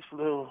raise for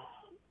the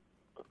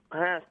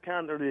Hines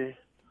County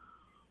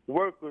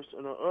workers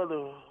and the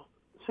other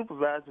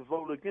supervisors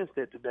voted against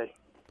that today?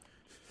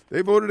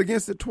 They voted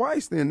against it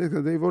twice then,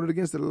 because they voted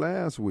against it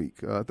last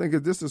week. I think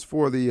this is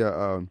for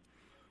the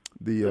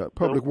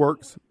public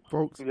works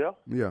folks.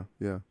 Yeah.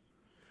 Yeah.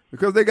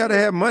 Because they got to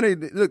have money.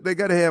 Look, they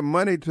got to have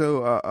money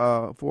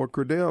to for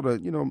Credell to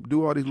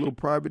do all these little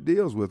private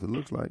deals with. It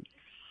looks like.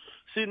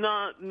 See,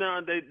 now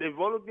they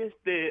voted against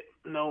that.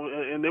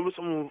 And there was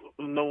some.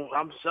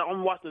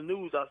 I'm watching the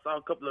news. I saw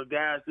a couple of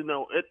guys.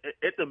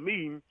 At the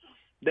meeting,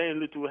 they didn't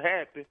look too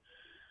happy.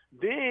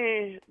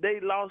 Then they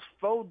lost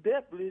 4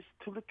 deputies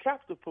to the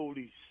Capitol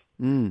Police.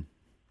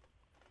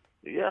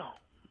 Yeah.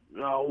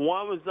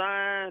 One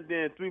resigned,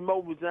 then 3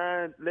 more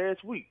resigned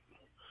last week.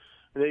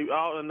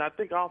 And I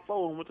think all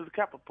 4 of them went to the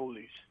Capitol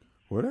Police.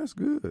 Well, that's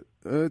good.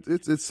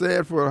 It's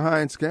sad for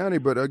Hines County,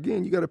 but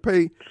again, you got to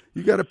pay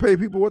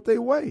people what they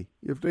weigh.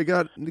 If they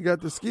got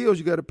the skills,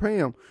 you got to pay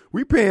them.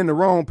 We paying the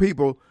wrong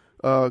people.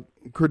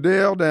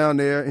 Credell down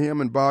there,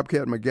 him and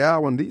Bobcat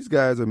McGowan, these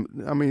guys are.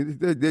 I mean,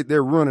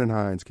 they're running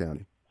Hines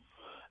County.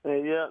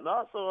 And yeah, and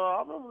also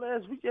I remember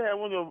last week you had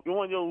one of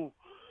your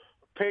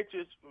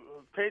Patriot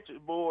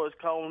boys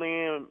calling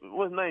in.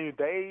 What's his name?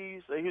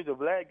 Days. He was a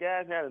black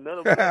guy. He had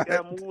another black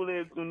guy moving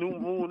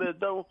that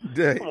door.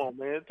 Come on,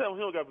 man. Tell him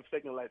he don't got to be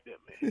faking like that,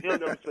 man. He don't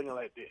got to be faking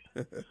like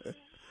that.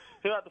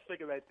 He don't have to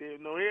fake it like that.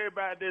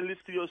 Everybody that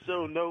listens to your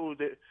show knows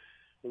that,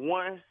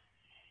 one,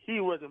 he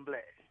wasn't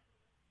black.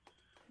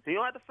 He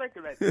don't have to fake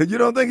it like that. You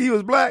don't think he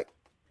was black?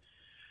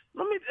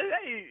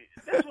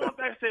 That's one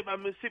thing I say about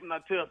Mississippi, and I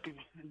tell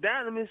people.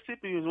 Down in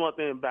Mississippi is one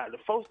thing about it.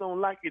 If folks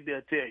don't like it,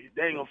 they'll tell you.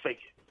 They ain't going to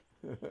fake it.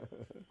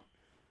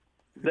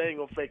 They ain't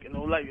going to fake it.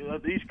 No, like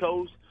the East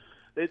Coast,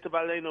 they talk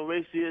about there ain't no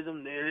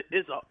racism. It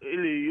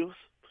is.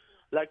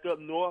 Like up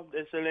north,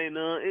 they say there ain't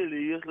none. It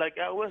is. Like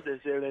out west, they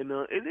say there ain't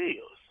none. It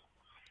is.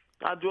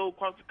 I drove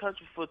across the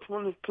country for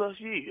 20-plus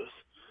years.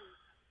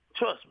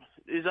 Trust me,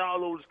 it's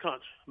all over this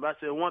country. But I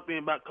said one thing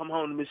about come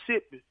home to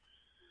Mississippi,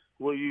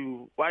 where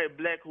you white,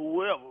 black,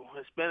 whoever,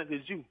 Hispanic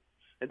is you.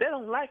 If they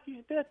don't like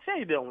you, they'll tell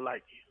you they don't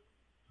like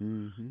you.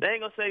 Mm-hmm. They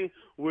ain't going to say,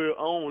 well,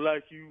 I don't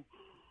like you,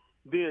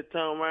 then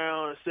turn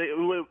around and say,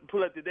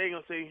 pull up the day,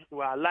 going to say,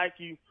 well, I like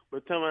you,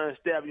 but turn around and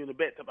stab you in the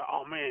back. Talk about,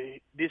 oh, man,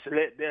 this and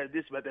that,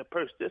 this about that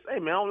person. Just, hey,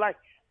 man, I don't like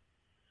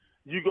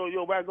you. You go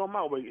your way, I go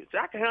my way. So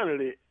I can handle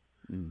it.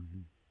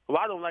 Mm-hmm. Well,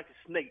 I don't like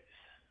snakes.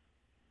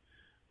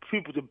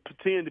 People to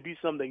pretend to be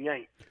something they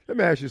ain't. Let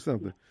me ask you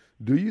something.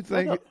 Do you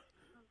think,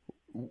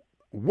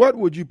 what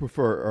would you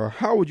prefer, or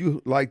how would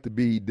you like to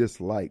be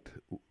disliked?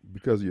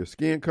 Because of your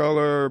skin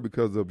color,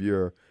 because of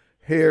your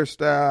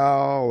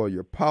hairstyle, or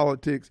your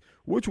politics?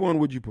 Which one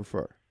would you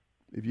prefer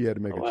if you had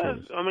to make a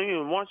choice? I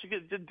mean, once you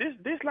get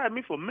dislike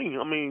me for me.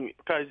 I mean,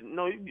 because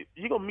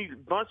you're going to meet a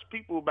bunch of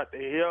people about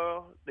their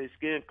hair, their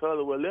skin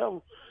color, whatever.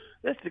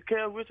 That's the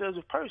character as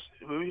a person.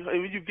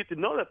 When you get to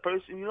know that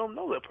person, you don't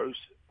know that person.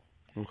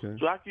 Okay.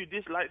 So like you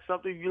dislike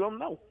something you don't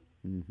know.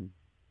 Mm-hmm.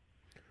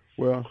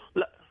 Well,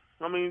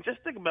 I mean,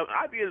 just think about it.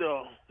 I did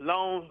a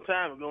long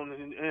time ago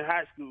in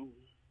high school.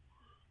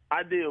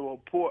 I did a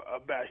report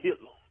about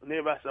Hitler, and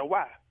everybody said,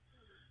 why?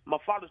 My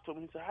father told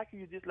me, he said, how can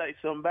you dislike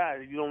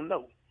somebody you don't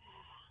know?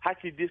 How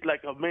can you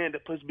dislike a man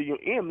that's supposed to be your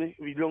enemy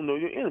if you don't know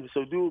your enemy?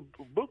 So do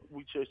a book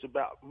research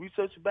about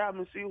him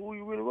and see who he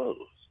really was.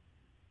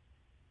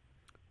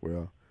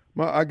 Well,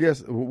 I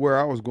guess where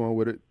I was going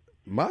with it,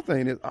 my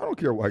thing is, I don't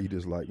care why you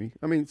dislike me.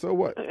 I mean, so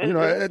what?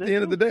 At the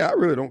end of the day, I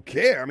really don't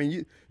care. I mean,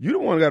 you the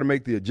one got to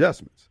make the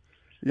adjustments.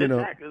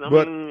 Exactly.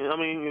 But I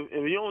mean,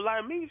 if you don't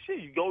like me, shit,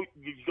 you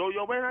go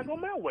your way and I go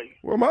my way.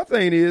 Well, my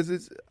thing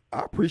is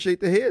I appreciate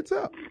the heads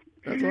up.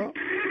 That's all.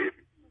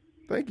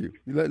 Thank you.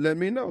 You let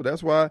me know.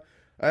 That's why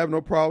I have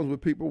no problems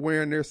with people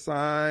wearing their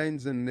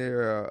signs and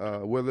their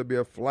whether it be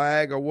a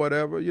flag or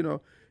whatever.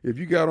 If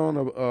you got on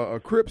a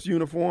Crips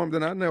uniform,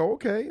 then I know,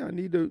 okay, I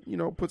need to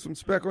put some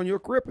spec on your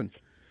cripping.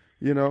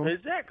 You know?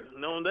 Exactly.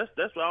 No,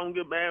 that's why I don't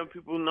get mad when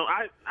people know.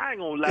 I ain't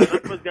gonna lie. When I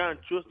first got in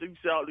trucks, you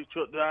see all these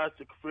truck drivers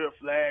with the Confederate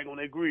flag on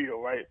their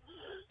grill, right?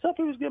 Some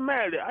people get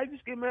mad at it. I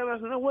just get mad when I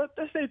say, you know what?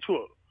 That's their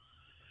truck.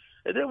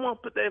 If they want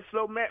to put that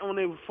floor mat on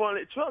their front of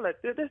their truck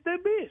like that, that's their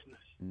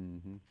business.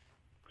 Mm-hmm.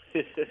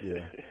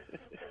 Yeah.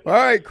 All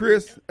right,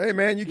 Chris. Hey,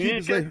 man, you keep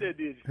it safe. That, did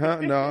you?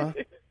 Huh? No.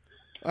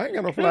 I ain't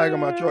got no flag on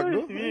my truck,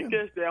 though. You didn't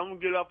catch that. I'm going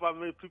to get off. I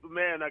made people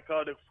mad, and I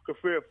call the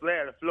Confederate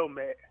flag the floor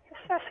mat.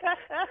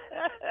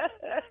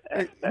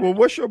 Hey, well,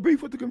 what's your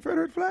beef with the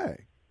Confederate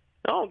flag?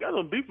 I don't got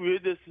no beef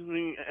with it. I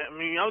mean,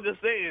 I'm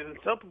just saying,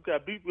 some people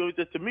got beef with it.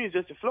 Just, to me, it's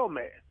just a floor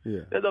mat.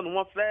 Yeah. That's only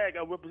one flag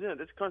I represent.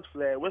 That's the country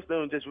flag. What's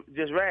the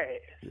just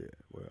rag? Yeah,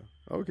 well,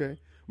 okay.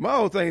 My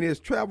whole thing is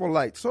travel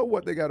light. So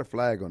what? They got a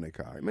flag on their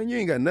car. Man, you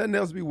ain't got nothing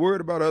else to be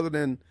worried about other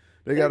than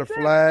they got a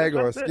flag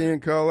or a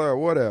skin color or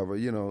whatever.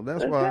 You know,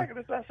 that's why.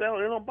 That's why I said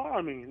it don't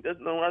bother me. That's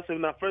I said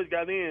when I first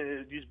got in,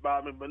 it used to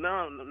bother me. But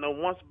now,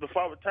 once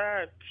before I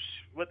retired,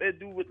 what they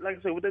do with, like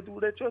I said, what they do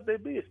with their trust, their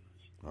business.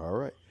 All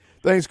right.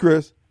 Thanks,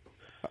 Chris.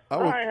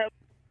 I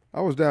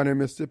was down in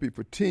Mississippi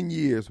for 10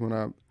 years when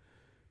I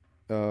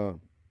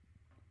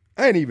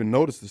didn't even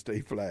notice the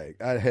state flag.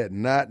 I had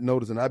not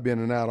noticed, and I've been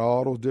in and out of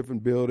all those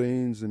different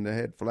buildings, and they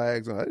had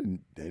flags on. I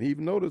didn't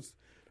even notice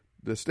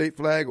the state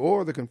flag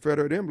or the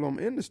Confederate emblem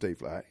in the state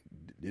flag.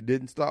 It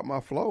didn't stop my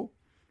flow.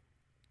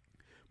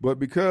 But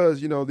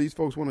because, these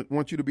folks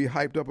want you to be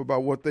hyped up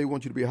about what they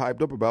want you to be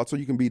hyped up about so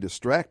you can be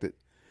distracted.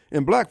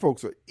 And black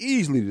folks are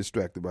easily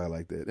distracted by it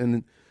like that.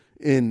 And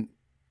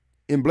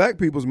in black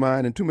people's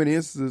mind, in too many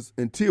instances,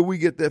 until we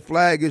get that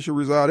flag issue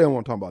resolved, they don't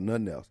want to talk about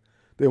nothing else.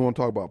 They want to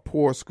talk about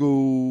poor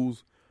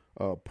schools,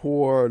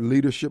 poor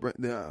leadership.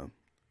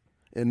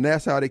 And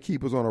that's how they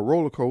keep us on a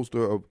roller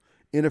coaster of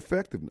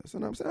ineffectiveness.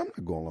 And I'm saying, I'm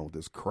not going along with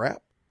this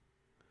crap.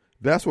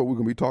 That's what we're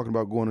going to be talking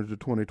about going into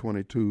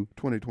 2022,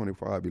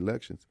 2025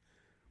 elections.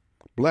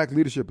 Black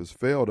leadership has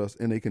failed us,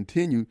 and they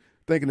continue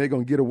thinking they're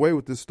going to get away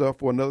with this stuff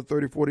for another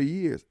 30, 40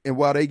 years. And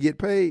while they get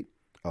paid,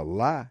 a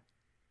lie. I'm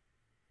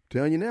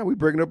telling you now, we're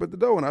breaking up at the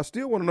door. And I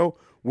still want to know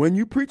when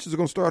you preachers are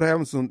going to start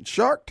having some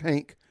Shark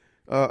Tank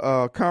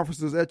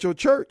conferences at your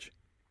church.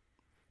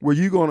 Where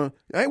you going to,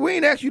 we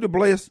ain't asked you to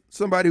bless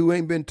somebody who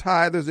ain't been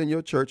tithers in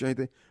your church or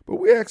anything, but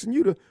we're asking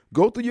you to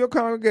go through your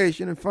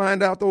congregation and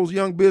find out those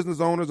young business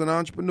owners and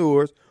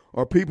entrepreneurs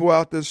or people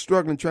out there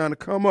struggling trying to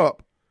come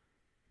up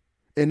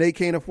and they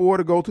can't afford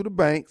to go to the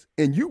banks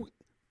and you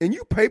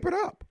papered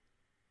up.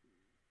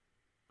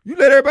 You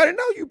let everybody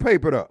know you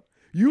papered up.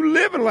 You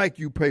living like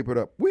you papered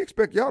up. We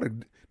expect y'all to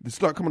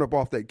start coming up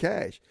off that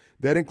cash.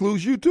 That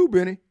includes you too,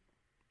 Benny.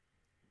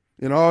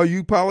 And all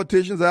you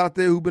politicians out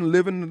there who've been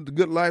living the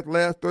good life the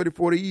last 30,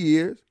 40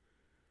 years.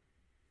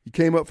 You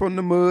came up from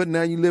the mud,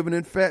 now you living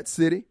in Fat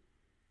City.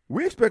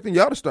 We're expecting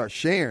y'all to start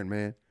sharing,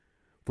 man.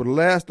 For the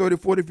last 30,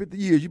 40, 50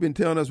 years, you've been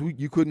telling us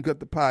you couldn't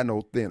cut the pie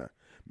no thinner.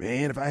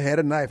 Man, if I had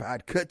a knife,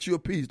 I'd cut you a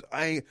piece.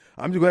 I'm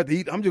just going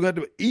to have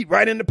to eat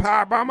right in the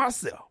pie by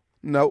myself.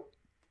 Nope.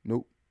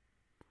 And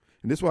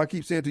this is why I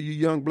keep saying to you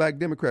young black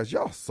Democrats,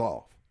 y'all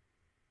soft.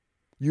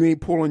 You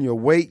ain't pulling your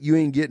weight. You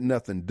ain't getting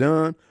nothing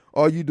done.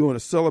 All you doing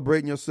is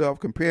celebrating yourself,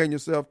 comparing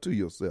yourself to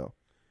yourself.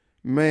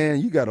 Man,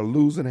 you got a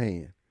losing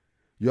hand.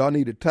 Y'all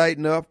need to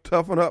tighten up,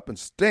 toughen up, and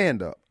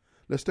stand up.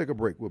 Let's take a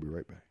break. We'll be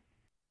right back.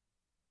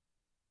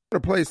 I'm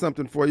going to play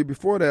something for you.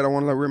 Before that, I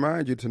want to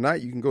remind you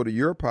tonight you can go to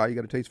Your Pie. You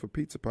got a taste for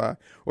pizza pie.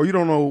 Or you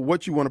don't know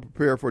what you want to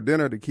prepare for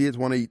dinner. The kids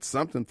want to eat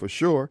something for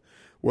sure.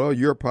 Well,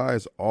 Your Pie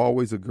is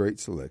always a great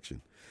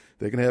selection.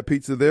 They can have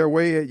pizza their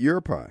way at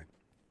Your Pie.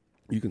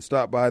 You can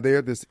stop by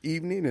there this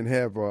evening and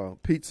have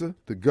pizza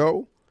to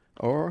go.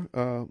 Or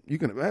you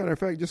can, matter of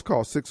fact, just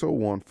call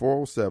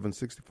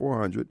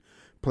 601-407-6400.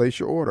 Place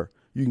your order.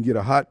 You can get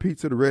a hot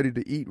pizza ready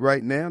to eat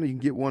right now. You can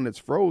get one that's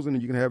frozen,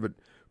 and you can have it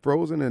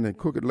frozen and then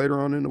cook it later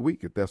on in the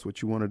week if that's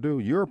what you want to do.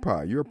 Your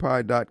Pie,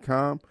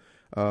 yourpie.com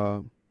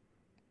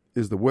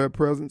is the web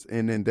presence,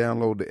 and then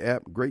download the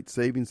app. Great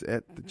savings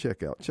at the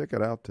checkout. Check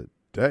it out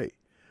today.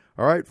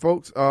 All right,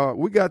 folks,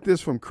 we got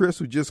this from Chris,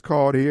 who just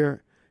called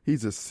here.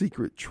 He's a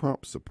secret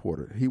Trump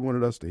supporter. He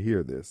wanted us to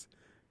hear this.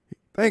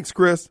 Thanks,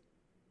 Chris.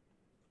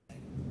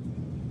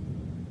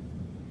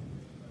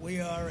 We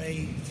are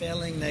a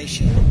failing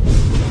nation.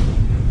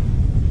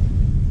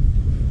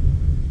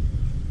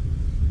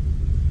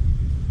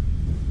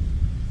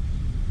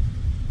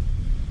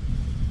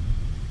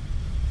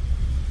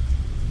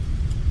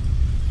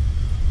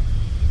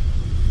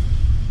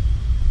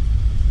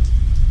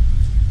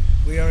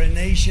 We are a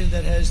nation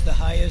that has the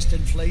highest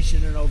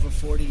inflation in over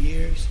 40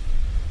 years,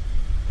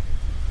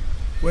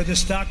 where the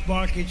stock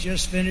market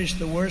just finished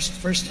the worst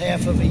first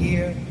half of a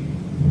year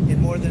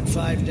in more than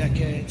 5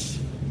 decades.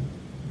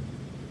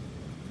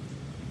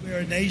 We are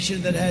a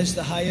nation that has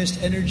the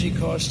highest energy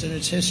cost in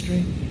its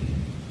history,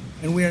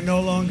 and we are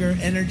no longer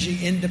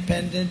energy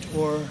independent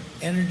or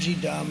energy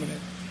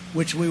dominant,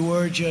 which we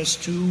were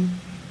just 2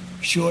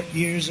 short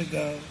years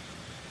ago.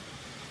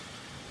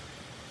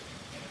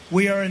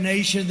 We are a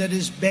nation that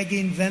is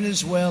begging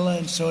Venezuela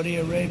and Saudi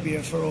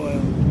Arabia for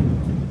oil.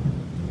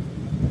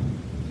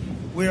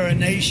 We are a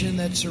nation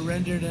that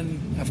surrendered in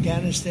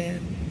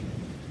Afghanistan,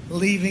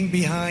 leaving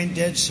behind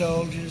dead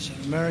soldiers,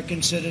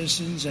 American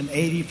citizens, and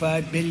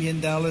 $85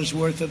 billion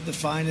worth of the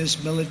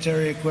finest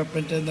military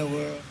equipment in the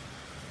world.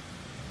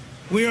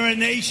 We are a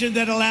nation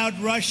that allowed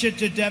Russia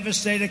to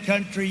devastate a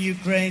country,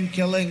 Ukraine,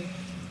 killing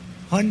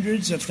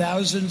hundreds of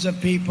thousands of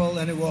people,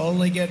 and it will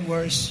only get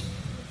worse.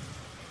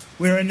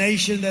 We're a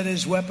nation that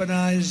has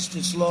weaponized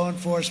its law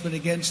enforcement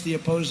against the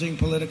opposing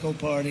political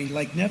party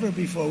like never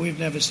before. We've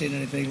never seen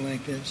anything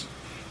like this.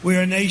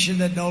 We're a nation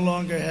that no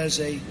longer has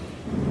a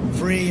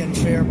free and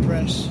fair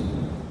press.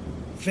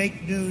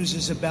 Fake news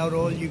is about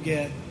all you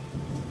get.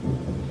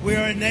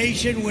 We're a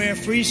nation where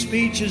free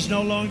speech is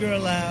no longer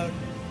allowed,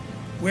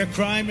 where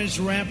crime is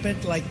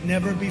rampant like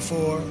never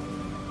before,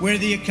 where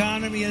the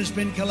economy has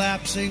been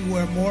collapsing,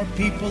 where more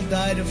people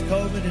died of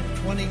COVID in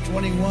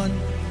 2021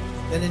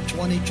 than in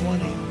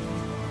 2020.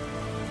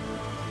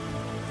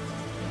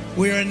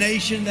 We're a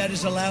nation that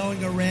is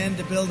allowing Iran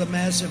to build a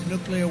massive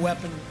nuclear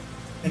weapon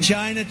and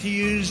China to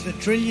use the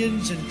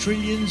trillions and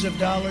trillions of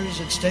dollars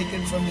it's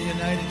taken from the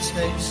United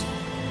States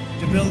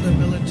to build a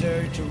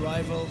military to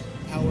rival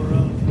our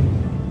own.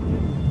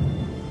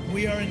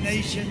 We are a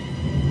nation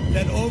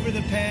that over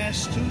the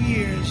past 2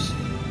 years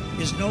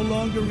is no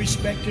longer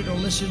respected or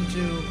listened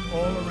to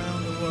all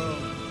around the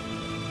world.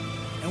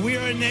 And we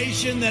are a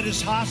nation that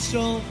is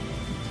hostile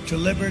to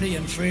liberty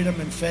and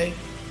freedom and faith.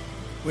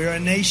 We are a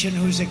nation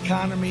whose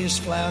economy is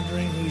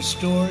floundering, whose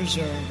stores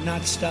are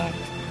not stocked,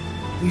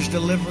 whose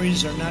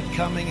deliveries are not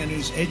coming, and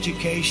whose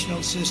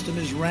educational system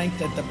is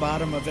ranked at the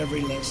bottom of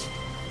every list.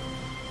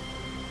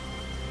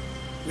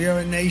 We are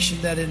a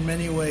nation that in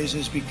many ways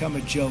has become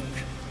a joke.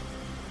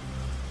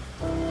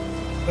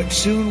 But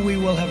soon we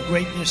will have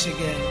greatness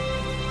again.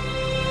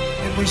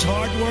 It was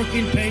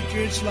hard-working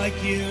patriots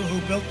like you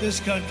who built this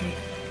country,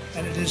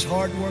 and it is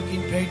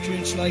hard-working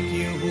patriots like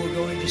you who are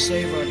going to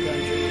save our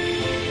country.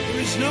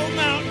 There is no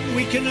mountain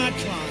we cannot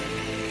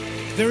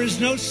climb. There is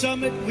no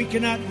summit we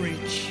cannot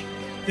reach.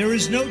 There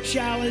is no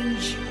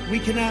challenge we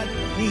cannot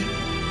meet.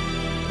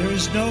 There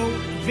is no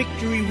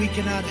victory we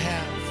cannot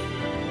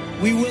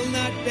have. We will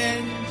not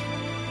bend.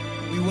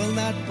 We will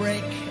not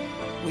break.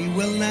 We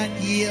will not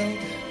yield.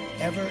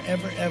 Ever,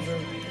 ever, ever.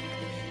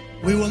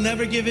 We will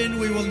never give in.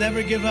 We will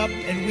never give up.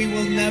 And we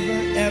will never,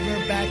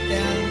 ever back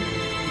down.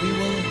 We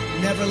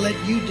will never let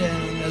you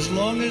down. As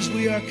long as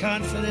we are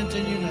confident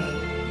and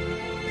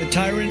united, the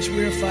tyrants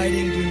we are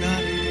fighting do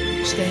not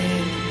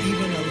stand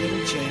even a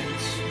little chance.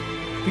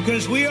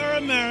 Because we are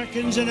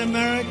Americans, and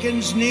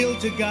Americans kneel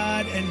to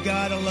God and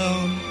God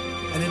alone.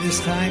 And it is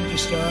time to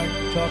start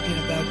talking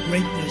about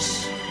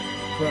greatness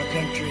for our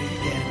country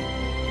again.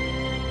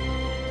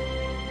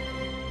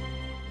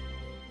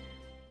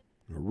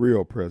 A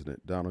real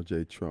president, Donald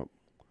J. Trump.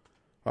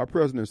 Our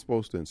president is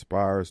supposed to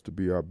inspire us to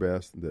be our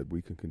best, and that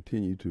we can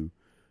continue to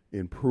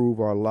improve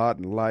our lot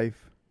in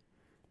life.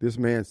 This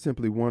man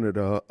simply wanted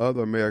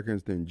other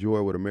Americans to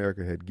enjoy what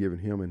America had given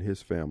him and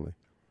his family,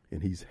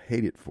 and he's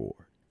hated for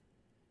it.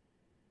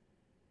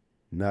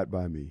 Not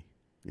by me,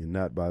 and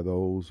not by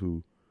those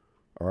who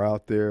are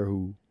out there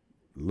who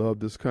love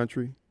this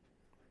country.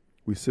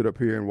 We sit up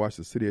here and watch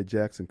the city of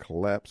Jackson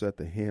collapse at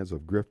the hands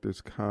of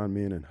grifters, con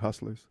men, and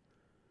hustlers.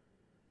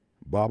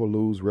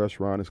 Babalu's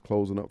restaurant is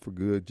closing up for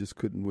good, just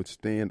couldn't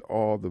withstand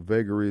all the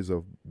vagaries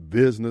of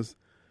business,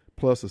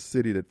 plus a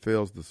city that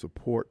fails to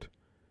support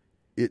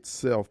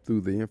itself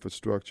through the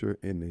infrastructure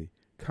and the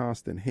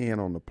constant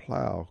hand on the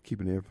plow,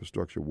 keeping the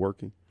infrastructure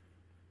working.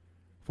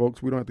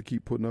 Folks, we don't have to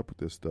keep putting up with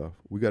this stuff.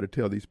 We got to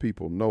tell these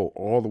people no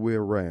all the way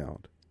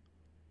around.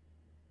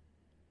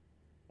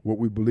 What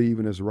we believe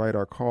in is right.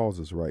 Our cause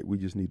is right. We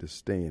just need to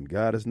stand.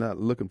 God is not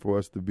looking for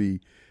us to be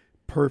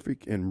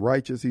perfect and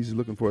righteous. He's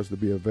looking for us to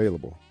be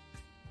available.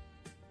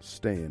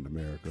 Stand,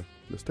 America.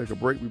 Let's take a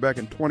break. We'll be back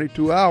in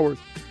 22 hours.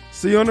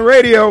 See you on the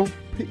radio.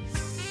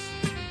 Peace.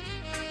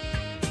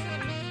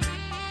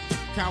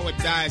 Coward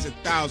dies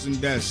 1,000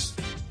 deaths.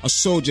 A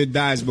soldier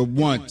dies but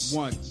once.